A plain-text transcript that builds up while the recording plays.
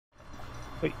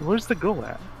Wait, where's the girl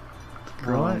at?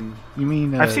 Girl? You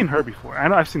mean? I've seen her before. I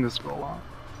know I've seen this girl a lot.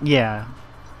 Yeah,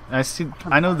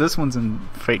 I know this one's in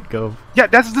Fate Go. Yeah,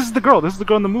 this is the girl. This is the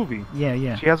girl in the movie. Yeah,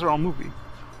 yeah. She has her own movie.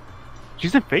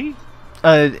 She's in Fate.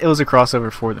 It was a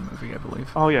crossover for the movie, I believe.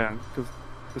 Oh yeah, because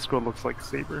this girl looks like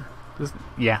Saber.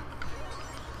 Yeah.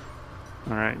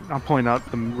 All right, I'm pulling out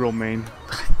the real main.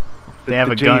 They have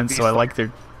a gun, so I like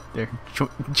their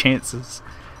chances.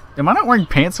 Am I not wearing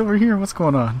pants over here? What's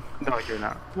going on? No, you're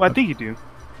not. Well, I think you do.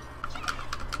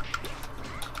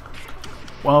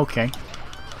 Well, okay.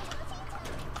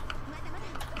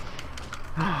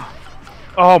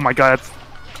 Oh my god, it's...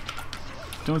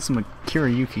 Doing some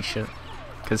Kiriyuki shit.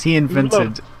 Because he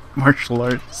invented martial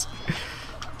arts.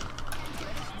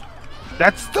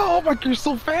 That's... Oh my god, you're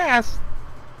so fast!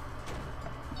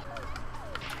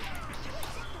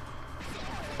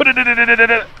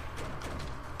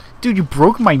 Dude, you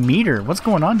broke my meter. What's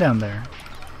going on down there?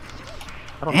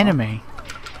 I don't know. Anime.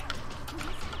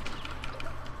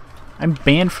 I'm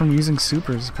banned from using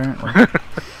supers, apparently.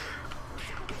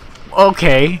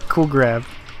 Okay, cool grab.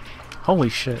 Holy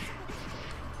shit.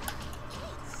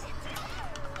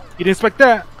 You didn't expect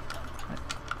that.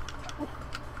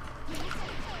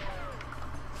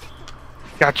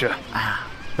 Gotcha.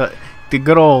 The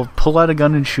good old pull out a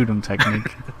gun and shoot him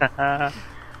technique.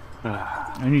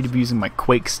 I need to be using my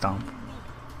Quake Stomp.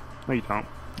 No, you don't.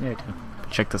 Yeah, I do.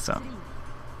 Check this out.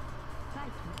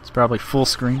 It's probably full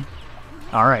screen.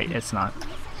 Alright, it's not.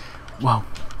 Whoa.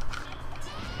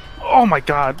 Oh my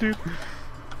god, dude.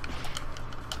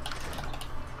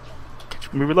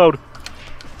 Let me reload.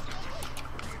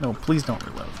 No, please don't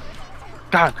reload.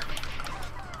 God.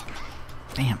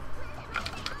 Damn.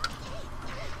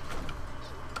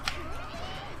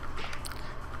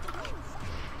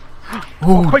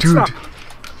 Oh, quick dude. stop.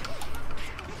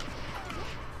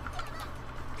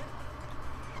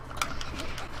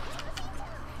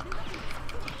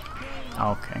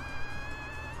 Okay.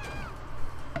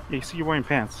 Yeah, you see you're wearing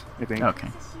pants, I think. Okay.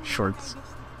 Shorts.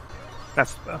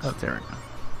 That's the best. Oh, there we go.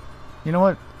 You know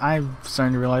what? I'm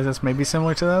starting to realize that's maybe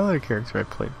similar to the other character I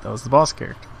played. That was the boss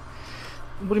character.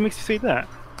 What makes you say that?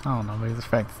 I don't know, maybe the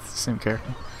fact it's the same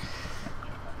character.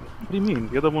 What do you mean?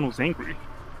 The other one was angry.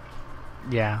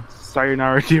 Yeah.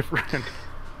 Sayonara, dear friend.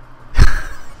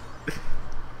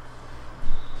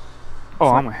 Oh,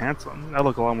 I'm a handsome. I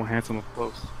look a lot more handsome up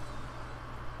close.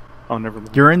 Oh, never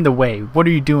mind. You're in the way. What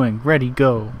are you doing? Ready,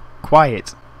 go.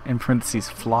 Quiet. In parentheses,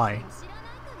 fly.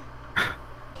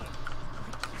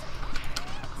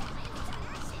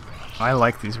 I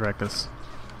like these Rekkas.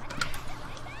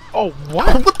 Oh,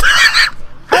 what? What the?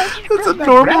 That's a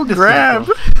normal grab.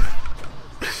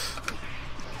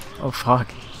 Oh,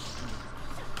 fuck.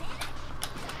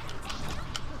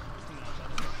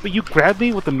 But you grabbed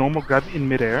me with the normal grab in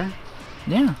midair?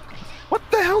 Yeah. What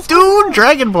the hell? Dude,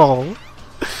 Dragon Ball!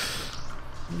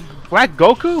 Black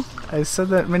Goku? I said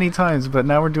that many times, but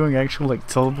now we're doing actual, like,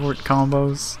 teleport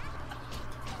combos.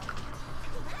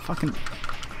 Fucking...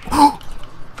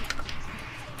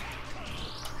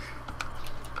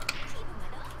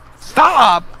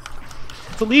 Stop!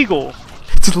 It's illegal.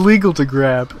 It's illegal to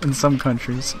grab in some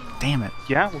countries. Damn it.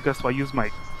 Yeah? Well, guess what? I use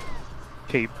my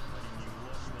cape.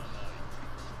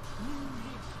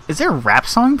 Is there a rap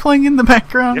song playing in the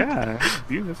background? Yeah,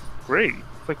 dude, this is great.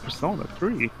 It's like Persona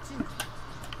 3.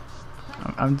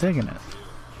 I'm digging it.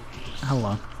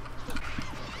 Hello.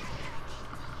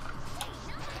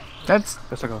 That's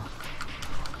like a...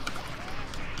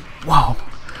 Whoa.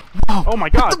 Whoa. Oh my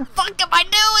god! What the fuck am I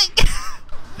doing?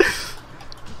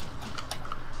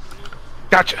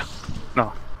 Gotcha!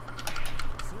 No.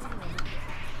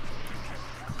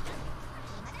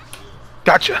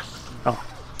 Gotcha! Oh.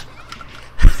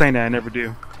 Saying that I never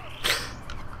do.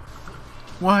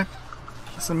 What?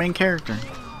 That's the main character.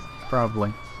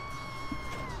 Probably.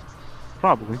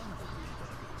 Probably.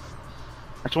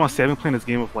 I just want to say I've been playing this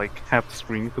game with like half the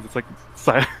screen because it's like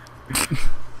side.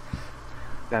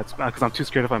 That's because I'm too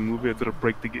scared if I move it it'll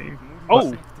break the game.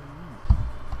 Oh!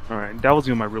 Alright, that was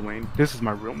my real main. This is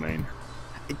my real main.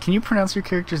 Can you pronounce your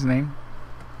character's name?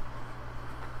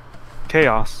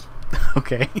 Chaos.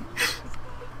 Okay.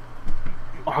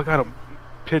 Oh, I got a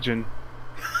pigeon.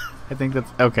 I think that's...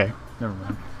 Okay. Never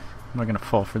mind. I'm not gonna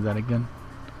fall for that again.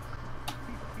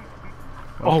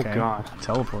 Okay. Oh god.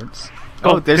 Teleports.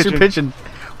 Go, Oh, there's pigeon. your pigeon.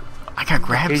 I got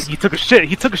grabs. He took a shit.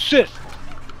 He took a shit.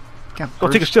 Go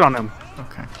take a shit on him.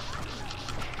 Okay.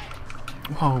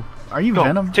 Whoa. Are you Go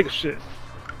Venom? take a shit.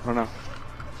 I don't know.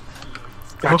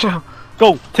 Gotcha.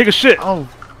 Go take a shit. Oh.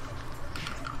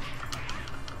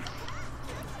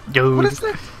 Dude. What is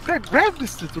that? That grab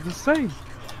distance was insane.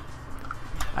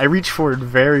 I reach forward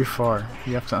very far.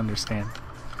 You have to understand.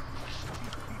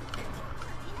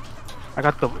 I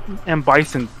got the M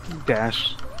Bison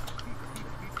dash.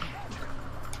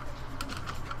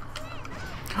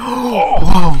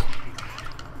 Whoa!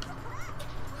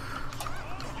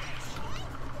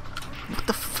 What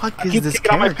the fuck is this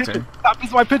character? Stop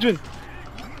using my pigeon!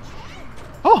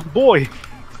 Oh boy!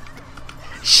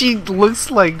 She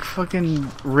looks like fucking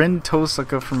Ren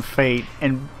Tosaka from Fate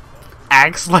and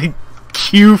acts like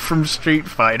Q from Street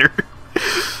Fighter.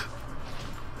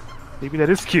 Maybe that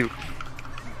is cute.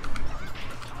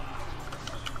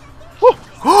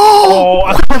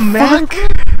 Oh, man!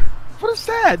 What is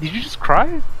that? Did you just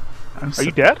cry? Are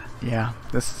you dead? Yeah,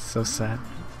 this is so sad.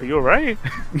 Are you alright?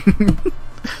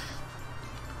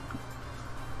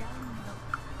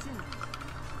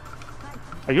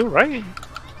 Are you alright?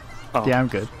 Oh. Yeah, I'm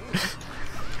good.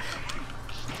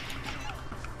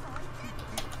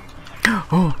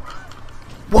 Oh!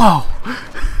 Whoa!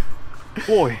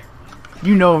 Boy.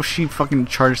 You know if she fucking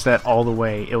charged that all the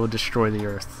way, it would destroy the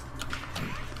earth.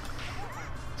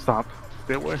 Stop.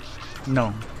 Stay away.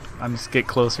 No. I'm just get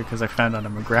closer because I found out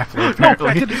I'm a grappler apparently.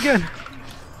 No, I did it again!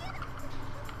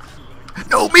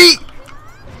 No, me!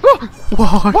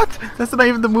 Whoa! What? That's not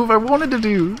even the move I wanted to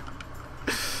do!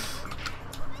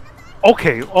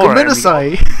 Okay, alright.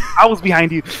 I was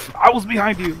behind you. I was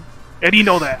behind you. And you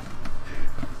know that.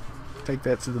 Take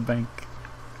that to the bank.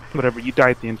 Whatever, you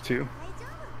died at the end too.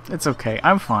 It's okay.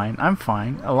 I'm fine. I'm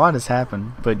fine. A lot has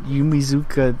happened, but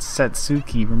Yumizuka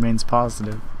Satsuki remains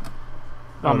positive.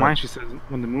 Oh, mine she says,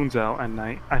 when the moon's out at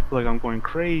night, I feel like I'm going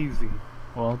crazy.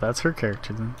 Well, that's her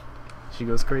character then. She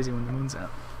goes crazy when the moon's out.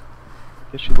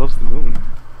 Yeah, she loves the moon.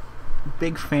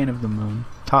 Big fan of the moon.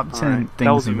 Top 10 right,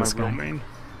 things in the my real sky. main.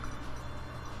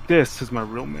 This is my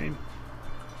real main.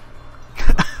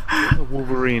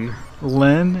 Wolverine.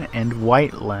 Len and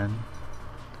White Len.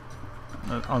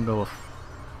 I'll go with...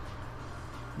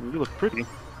 You look pretty.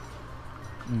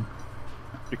 Mm.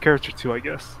 Your character too, I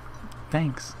guess.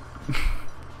 Thanks.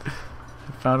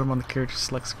 I found him on the character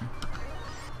select screen.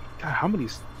 God, how many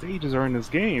stages are in this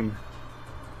game?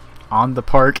 On the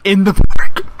park, in the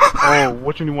park. Oh,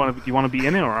 which one do you want to be? Do you want to be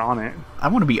in it or on it? I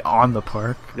want to be on the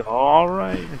park.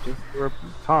 Alright, I guess you're up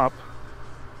top.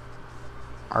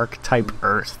 Archetype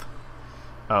Earth.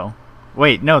 Oh.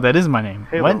 Wait, no, that is my name.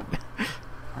 Halo. What?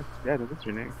 Yeah, that's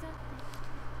your name.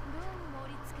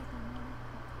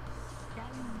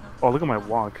 Oh, look at my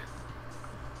walk.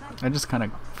 I just kind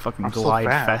of fucking I'm so glide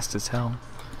fast. fast as hell.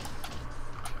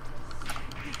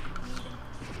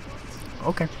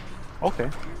 Okay. Okay.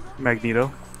 Magneto.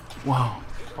 Whoa.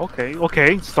 Okay,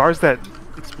 okay. Stars that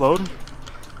explode.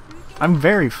 I'm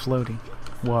very floaty.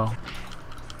 Whoa.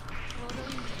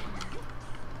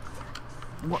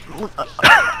 What?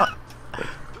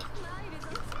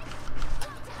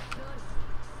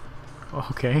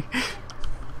 Okay.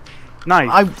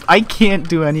 Nice. I can't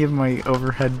do any of my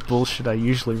overhead bullshit I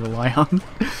usually rely on.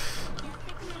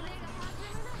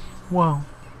 Whoa.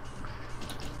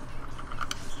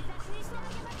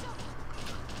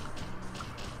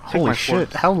 Holy shit,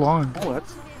 force. how long? Oh,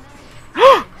 that's...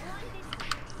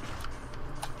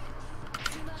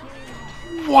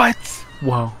 What?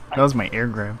 Whoa, that was my air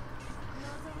grab.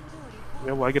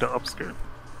 Yeah, well, I get an upskirt.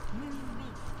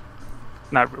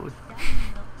 Not really.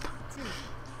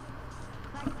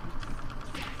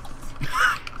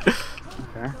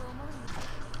 Okay.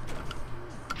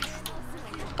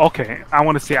 Okay, I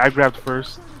want to say I grabbed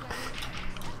first.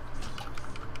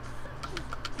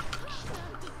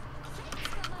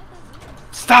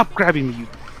 Stop grabbing me,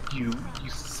 you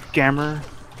scammer.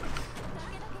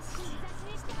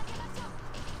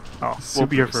 Oh, we'll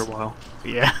be here for a while.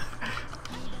 Yeah.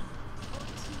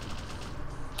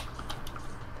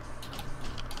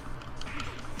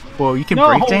 Whoa, you can No!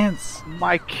 breakdance?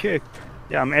 My kick.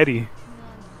 Yeah, I'm Eddie.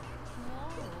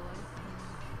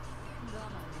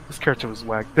 This character was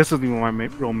whack. This isn't even my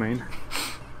real main.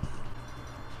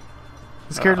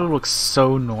 This character looks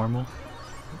so normal.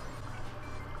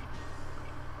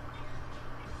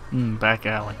 Back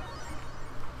alley.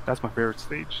 That's my favorite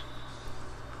stage.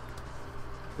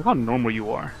 Look how normal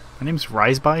you are. My name's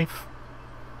Risebife?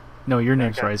 No, your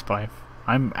name's Okay. Risebife.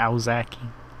 I'm Aozaki.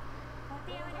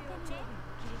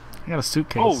 I got a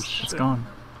suitcase. Oh, It's shit. gone.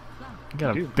 I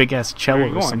got a Dude, big ass where cello are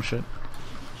you or some going? shit.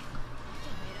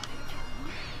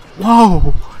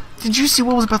 Whoa! Did you see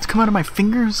what was about to come out of my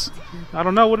fingers? I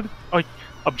don't know what it... Oh,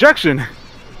 objection!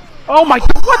 Oh my...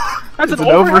 What? That's It's an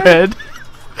an overhead?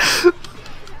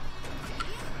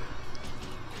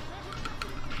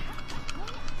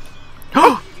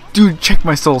 Dude, check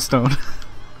my soul stone.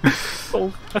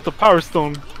 Oh, that's a power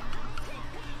stone.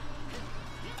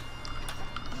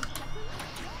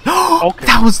 Okay.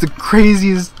 That was the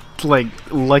craziest, like,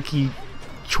 lucky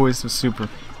choice of super.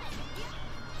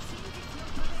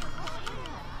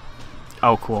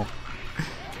 Oh, cool.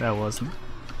 That wasn't.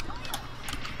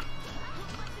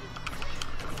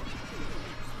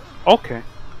 Okay.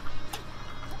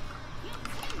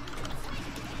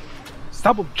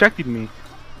 Stop objecting me.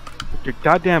 Your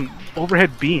goddamn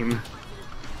overhead beam.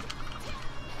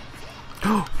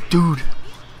 Dude.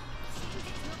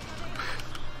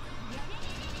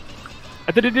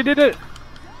 I did it.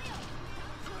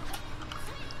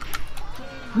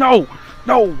 No!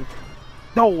 No!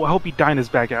 No! I hope he died in his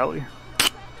back alley.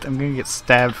 I'm gonna get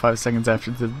stabbed 5 seconds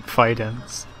after the fight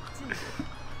ends.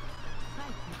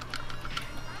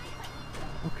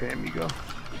 Okay, amigo.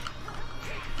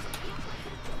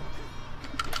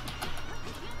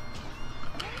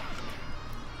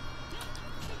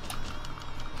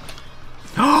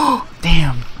 Oh,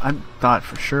 damn! I thought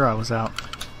for sure I was out.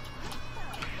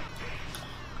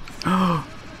 Oh,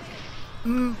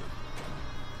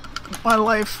 my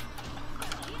life.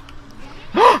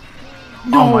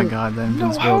 No! Oh my god, the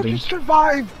No, how'd you invincibility.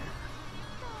 survive?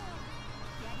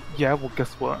 Yeah, well,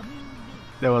 guess what?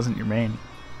 That wasn't your main.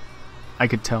 I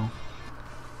could tell.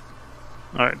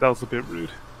 Alright, that was a bit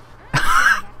rude.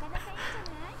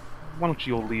 Why don't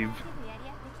you all leave?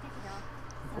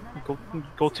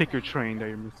 Go take your train that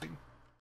you're missing.